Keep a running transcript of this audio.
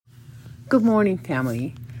Good morning,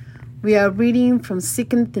 family. We are reading from 2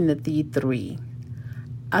 Timothy 3.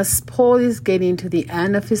 As Paul is getting to the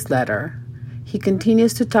end of his letter, he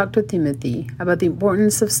continues to talk to Timothy about the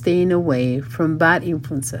importance of staying away from bad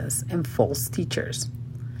influences and false teachers.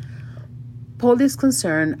 Paul is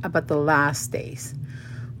concerned about the last days,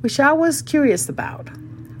 which I was curious about.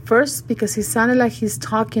 First, because it sounded like he's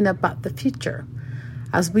talking about the future.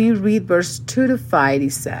 As we read verse 2 to 5,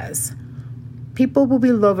 it says, "People will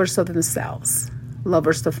be lovers of themselves,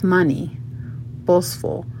 lovers of money,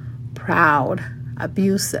 boastful, proud,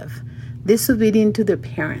 abusive, disobedient to their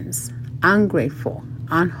parents, ungrateful,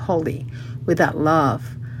 unholy, without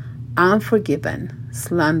love, unforgiving,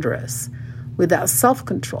 slanderous, without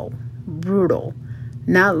self-control, brutal,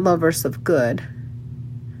 not lovers of good,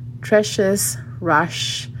 treacherous,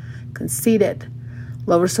 rash, conceited,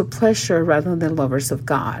 lovers of pleasure rather than lovers of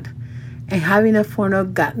God, and having a form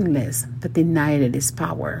of godliness, but denying its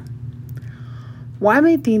power." One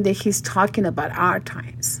may think that he's talking about our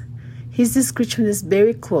times. His description is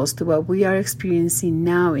very close to what we are experiencing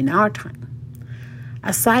now in our time.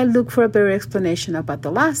 As I look for a better explanation about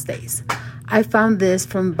the last days, I found this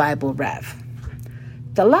from Bible Rev.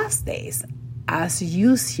 The last days, as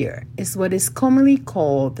used here, is what is commonly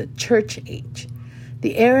called the church age,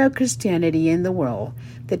 the era of Christianity in the world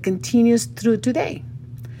that continues through today.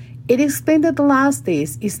 It explained that the last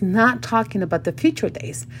days is not talking about the future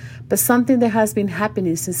days, but something that has been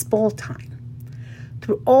happening since Paul's time.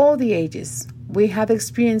 Through all the ages, we have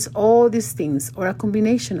experienced all these things or a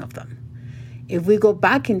combination of them. If we go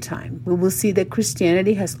back in time, we will see that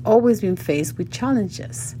Christianity has always been faced with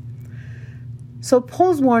challenges. So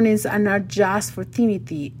Paul's warnings are not just for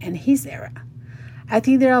Timothy and his era. I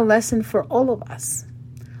think they're a lesson for all of us.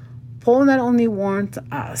 Paul not only warned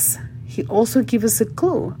us, he also gives us a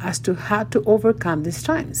clue as to how to overcome these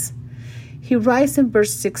times. He writes in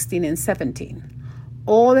verse 16 and 17,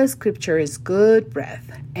 "All the scripture is good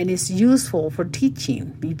breath and is useful for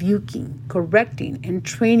teaching, rebuking, correcting, and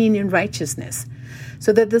training in righteousness,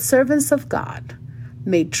 so that the servants of God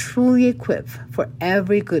may truly equip for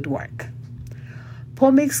every good work."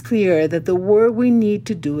 Paul makes clear that the work we need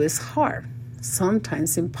to do is hard,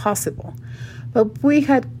 sometimes impossible, but we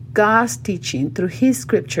had God's teaching through His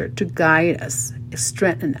scripture to guide us,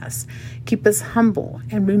 strengthen us, keep us humble,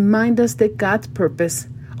 and remind us that God's purpose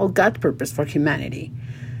for humanity,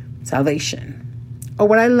 salvation, or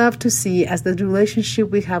what I love to see as the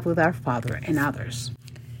relationship we have with our Father and others.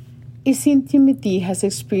 It seems Timothy has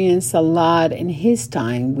experienced a lot in his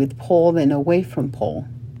time with Paul and away from Paul,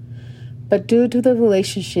 but due to the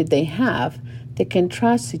relationship they have, they can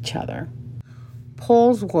trust each other.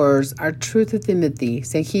 Paul's words are true to Timothy,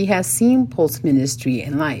 since he has seen Paul's ministry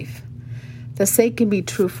and life. The same can be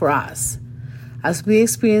true for us. As we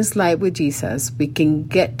experience life with Jesus, we can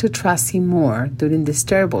get to trust Him more during these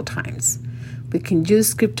terrible times. We can use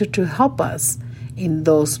Scripture to help us in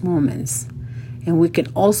those moments. And we can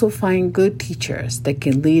also find good teachers that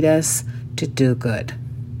can lead us to do good.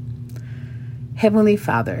 Heavenly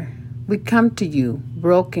Father, we come to You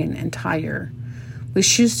broken and tired. We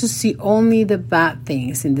choose to see only the bad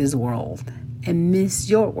things in this world and miss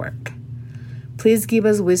Your work. Please give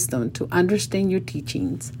us wisdom to understand Your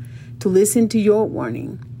teachings, to listen to Your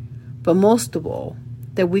warning, but most of all,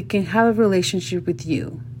 that we can have a relationship with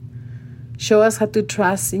You. Show us how to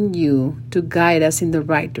trust in You to guide us in the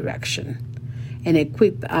right direction and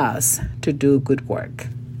equip us to do good work.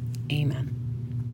 Amen.